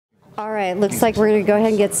All right, looks like we're going to go ahead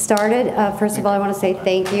and get started. First of all, I want to say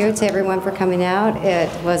thank you to everyone for coming out. It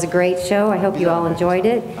was a great show. I hope you all enjoyed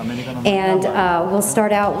it. And we'll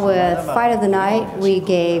start out with Fight of the Night. We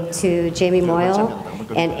gave to Jamie Moyle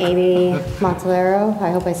and Amy Montalero. I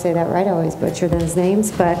hope I say that right. I always butcher those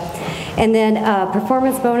names. And then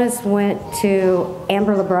performance bonus went to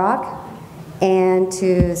Amber LeBrock and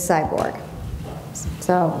to Cyborg.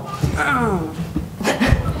 So,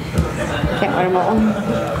 can't win them all.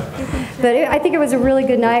 But I think it was a really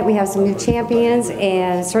good night. We have some new champions,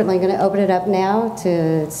 and certainly going to open it up now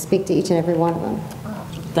to speak to each and every one of them.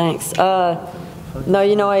 Thanks. No,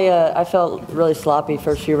 you know, I felt really sloppy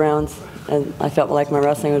first few rounds, and I felt like my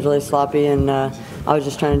wrestling was really sloppy, and I was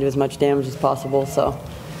just trying to do as much damage as possible. So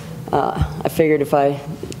I figured if I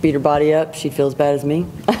beat her body up, she'd feel as bad as me.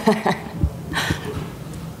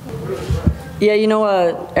 Yeah, you know,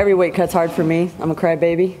 every weight cut's hard for me. I'm a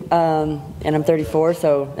crybaby, and I'm 34,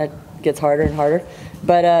 so that gets harder and harder.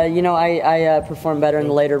 But, you know, I perform better in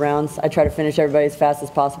the later rounds. I try to finish everybody as fast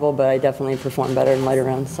as possible, but I definitely perform better in later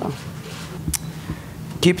rounds. So.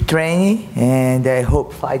 Keep training, and I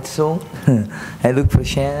hope fight soon. I look for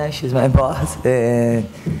Shanna, she's my boss. And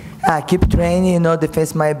keep training, you know,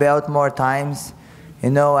 defend my belt more times. You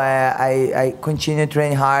know, I continue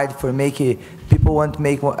training hard for making. People want to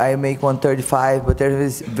make, I make 135, but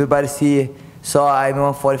everybody saw I'm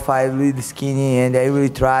 145, really skinny, and I really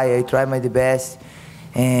try. I try my best,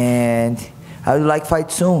 and I would like fight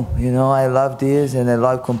soon. You know, I love this, and I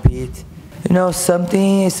love compete. You know,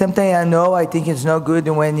 something I know. I think it's not good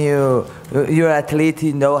when you're an athlete.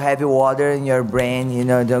 You know, heavy water in your brain. You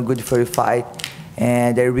know, not good for your fight.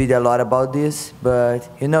 And I read a lot about this, but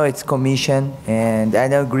you know, it's commission, and I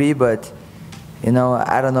don't agree, but. You know,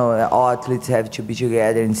 I don't know, all athletes have to be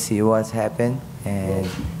together and see what's happened. And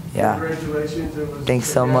yeah. Congratulations. It was Thanks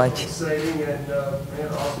so much. Exciting and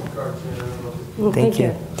awesome card. Well, thank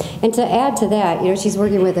you. And to add to that, you know, she's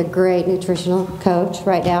working with a great nutritional coach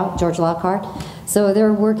right now, George Lockhart. So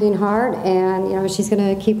they're working hard, and you know, she's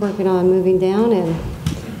going to keep working on moving down, and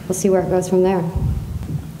we'll see where it goes from there.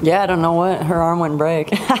 Yeah, I don't know what, her arm wouldn't break.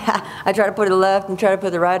 I tried to put it left and tried to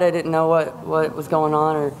put it right. I didn't know what was going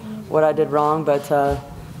on or what I did wrong, but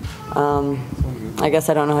I guess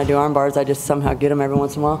I don't know how to do arm bars. I just somehow get them every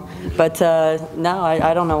once in a while. But no,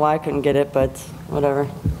 I don't know why I couldn't get it, but whatever.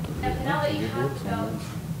 And now that you have the belt,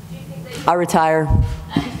 do you think that you... I retire. Do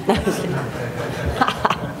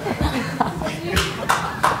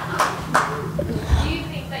you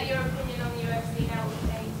think that your opinion on the UFC now will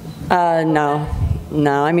change?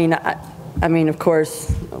 No. I mean, of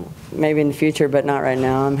course, maybe in the future, but not right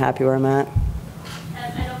now. I'm happy where I'm at.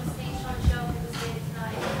 And obviously, Sean Shelby was here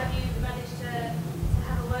tonight. Have you managed to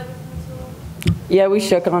have a word with him at all? Yeah, we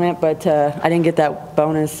shook on it, but I didn't get that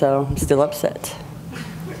bonus, so I'm still upset.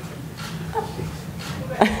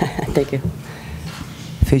 Thank you.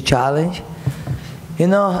 If you challenge, you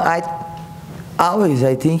know, I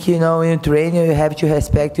think, you know, when you train, you have to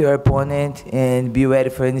respect your opponent and be ready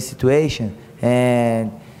for any situation.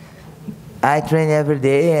 And I train every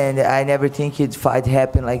day, and I never think it'd fight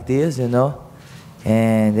happen like this, you know.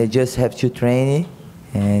 And I just have to train it,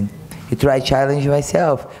 and I try challenge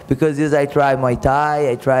myself. Because this I try Muay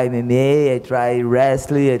Thai, I try MMA, I try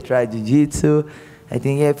wrestling, I try Jiu-Jitsu. I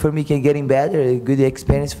think for me, getting better, a good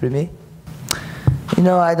experience for me. You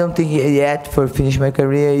know, I don't think yet for finish my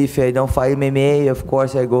career. If I don't fight MMA, of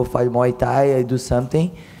course I go fight Muay Thai, I do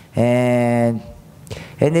something. And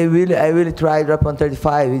I really try drop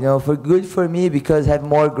 135, you know, good for me because I have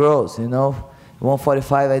more girls, you know.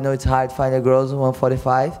 145, I know it's hard to find a girls in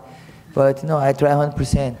 145, but you know, I try 100%.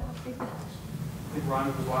 Think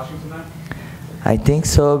Rhonda was watching tonight? I think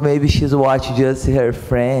so. Maybe she's watching just her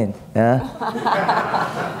friend. Huh?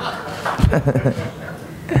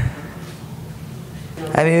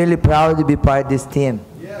 I'm really proud to be part of this team.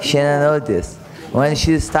 Shanna knows this. When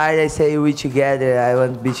she started, I say we together. I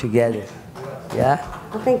want to be together. Yeah?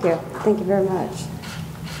 Well, thank you. Thank you very much.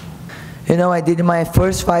 You know, I did my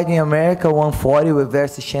first fight in America, 140 with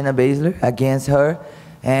versus Shayna Baszler against her.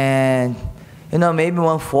 And, you know, maybe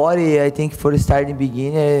 140, I think, for the starting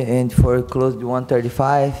beginner and for close to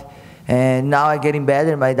 135. And now I'm getting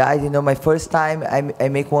better. My diet, you know, my first time I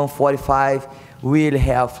make 145 really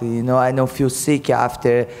healthy. You know, I don't feel sick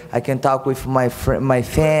after. I can talk with my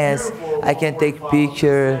fans. I can take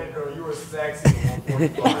pictures. You were sexy.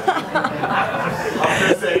 I'm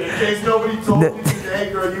just saying, in case nobody told you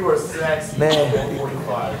today, girl, you were sexy. Man,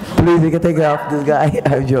 please, you can take it off this guy.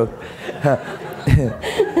 I'm joking.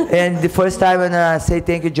 And the first time when I say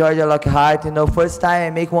thank you, Georgia Lockhart, first time I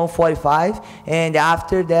make 145, and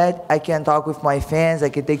after that I can talk with my fans, I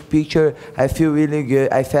can take picture, I feel really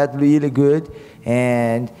good, I felt really good,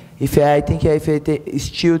 and I think if I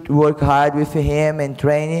still work hard with him and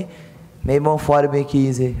training, maybe 140 make it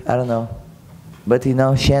easy, I don't know. But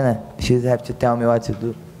Shanna, she'll have to tell me what to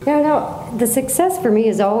do. No, the success for me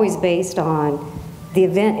is always based on the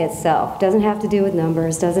event itself. Doesn't have to do with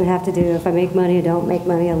numbers, doesn't have to do if I make money, I don't make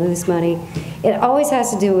money, I lose money. It always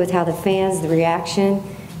has to do with how the fans, the reaction,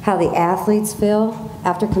 how the athletes feel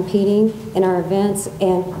after competing in our events,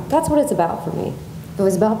 and that's what it's about for me. If it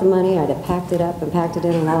was about the money, I'd have packed it up and packed it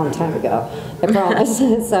in a long time ago, I promise.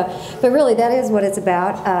 But really, that is what it's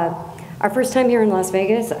about. Our first time here in Las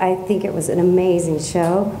Vegas, I think it was an amazing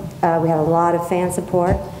show. We had a lot of fan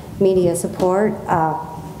support, media support.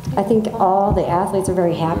 I think all the athletes are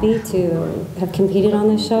very happy to have competed on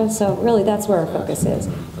this show, so really that's where our focus is.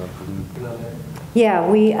 Yeah,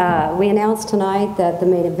 we announced tonight that the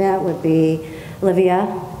main event would be Olivia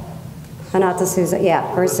Hanata Souza,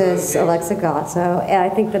 versus Alexa Gosso. And I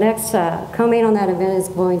think the next co-main on that event is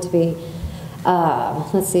going to be,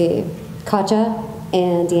 Katja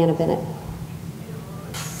and Deanna Bennett.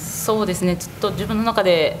 そうですね、ちょっと自分の中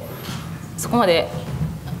でそこまで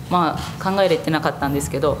考えれてなかったんで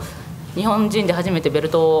すけど、日本人で初めてベル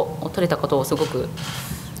トを取れたことをすごく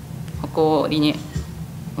誇りに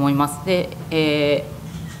思います。で、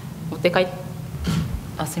持って帰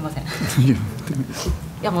すいません。い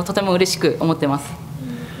やもうとても嬉しく思ってます。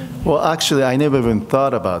Well, actually, I never even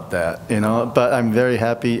thought about that, but I'm very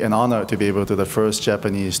happy and honored to be able to be the first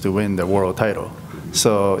Japanese to win the world title.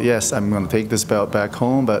 So yes, I'm going to take this belt back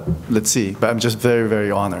home, but let's see. But I'm just very, very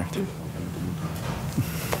honored.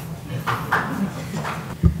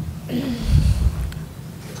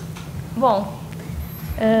 Bom,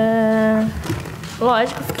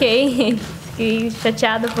 lógico, fiquei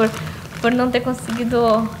chateada por não ter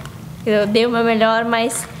conseguido. Eu dei o meu melhor,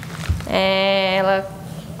 mas ela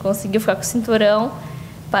conseguiu ficar com o cinturão.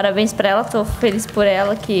 Parabéns para ela, estou feliz por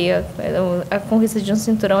ela, que a conquista de um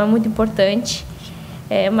cinturão é muito importante.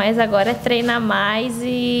 Mas agora é treinar mais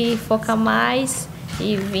e focar mais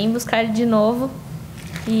e vir buscar ele de novo.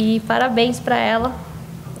 E parabéns para ela.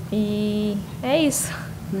 E é isso.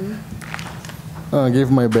 I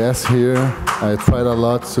gave my best here. I tried a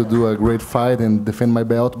lot to do a great fight and defend my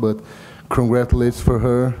belt, but congratulations for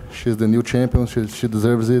her. She's the new champion. She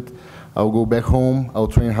deserves it. I'll go back home. I'll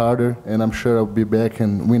train harder, and I'm sure I'll be back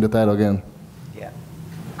and win the title again. Yeah.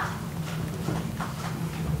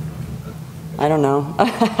 I don't know.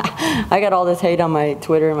 I got all this hate on my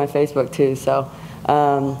Twitter and my Facebook too, so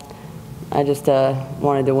I just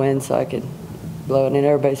wanted to win so I could blow it in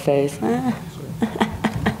everybody's face.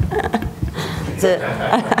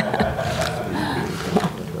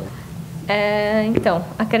 Então,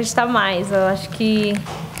 acreditar mais. Eu acho que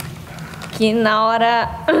na hora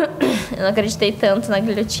eu não acreditei tanto na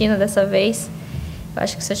guilhotina dessa vez. Eu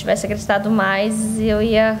acho que se eu tivesse acreditado mais, eu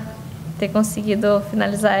ia ter conseguido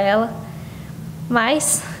finalizar ela.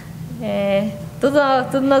 Mas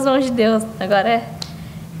tudo nas mãos de Deus. Agora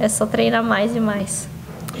é só treinar mais e mais.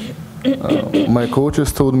 My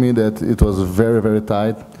coaches told me that it was very, very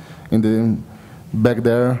tight. Back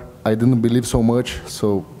there, I didn't believe so much,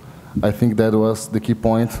 so I think that was the key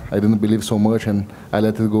point. I didn't believe so much and I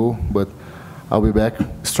let it go, but I'll be back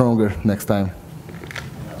stronger next time.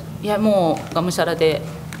 いやもうがむしゃらで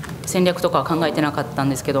戦略とかは考えてなかったん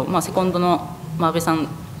ですけど、セコンドの阿部さん、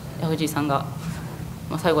藤井さんが、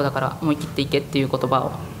最後だから思い切っていけっていう言葉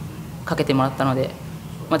をかけてもらったので、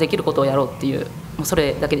できることをやろうっていう、もうそ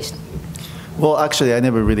れだけでした。Well, actually, I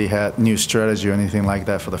never really had new strategy or anything like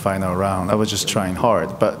that for the final round. I was just trying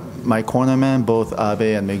hard. But my cornermen, both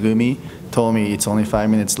Abe and Megumi, told me it's only 5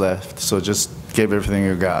 minutes left, so just give everything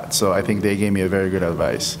you got. So I think they gave me a very good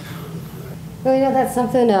advice. Well, that's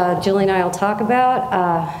something Julie and I will talk about.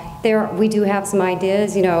 We do have some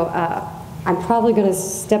ideas. I'm probably going to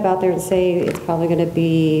step out there and say it's probably going to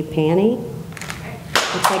be Panny.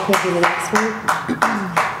 Looks like could be the next one.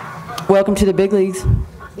 Welcome to the big leagues.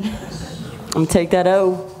 I'm gonna take that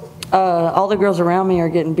O. All the girls around me are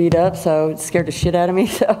getting beat up, so it scared the shit out of me.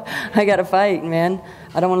 So I got to fight, man.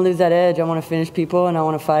 I don't want to lose that edge. I want to finish people, and I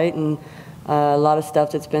want to fight. And a lot of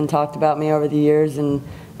stuff that's been talked about me over the years, and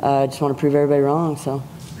I just want to prove everybody wrong. So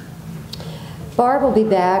Barb will be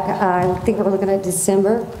back. I think we're looking at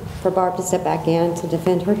December for Barb to step back in to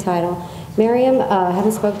defend her title. Miriam,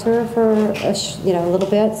 haven't spoke to her for a little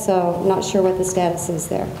bit, so not sure what the status is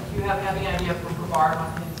there. Do you have any idea for Barb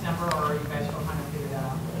in December, or are you guys still trying to figure that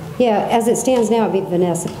out? Yeah, as it stands now, it'd be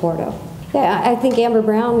Vanessa Porto. Yeah, I think Amber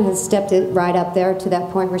Brown has stepped it right up there to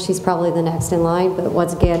that point where she's probably the next in line. But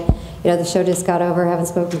once again, the show just got over. Haven't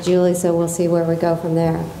spoken to Julie, so we'll see where we go from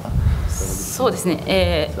there. そうです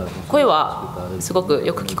ね、声はすごく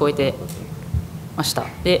よく聞こえてました。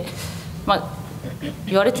で、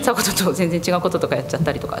言われてたことと全然違うこととかやっちゃっ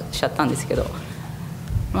たりとかしちゃったんですけど、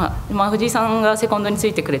藤井さんがセコンドにつ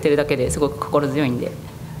いてくれてるだけですごく心強いんで、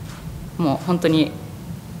もう本当に、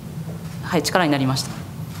力になりました。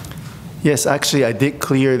Yes, actually, I did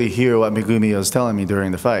clearly hear what Megumi was telling me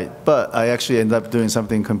during the fight, but I actually ended up doing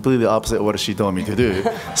something completely opposite of what she told me to do.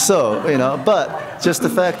 So, but just the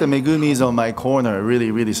fact that Megumi is on my corner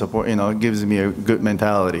really, really gives me a good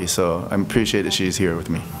mentality. So I appreciate that she's here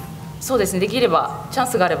with me. そうですね、できればチャン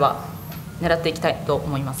スがあれば狙っていきたいと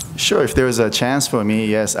思います。Sure, if there's a chance for me,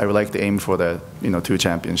 yes, I would like to aim for the 2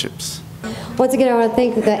 championships. Once again, I want to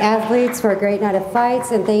thank the athletes for a great night of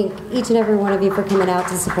fights and thank each and every one of you for coming out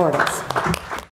to support us.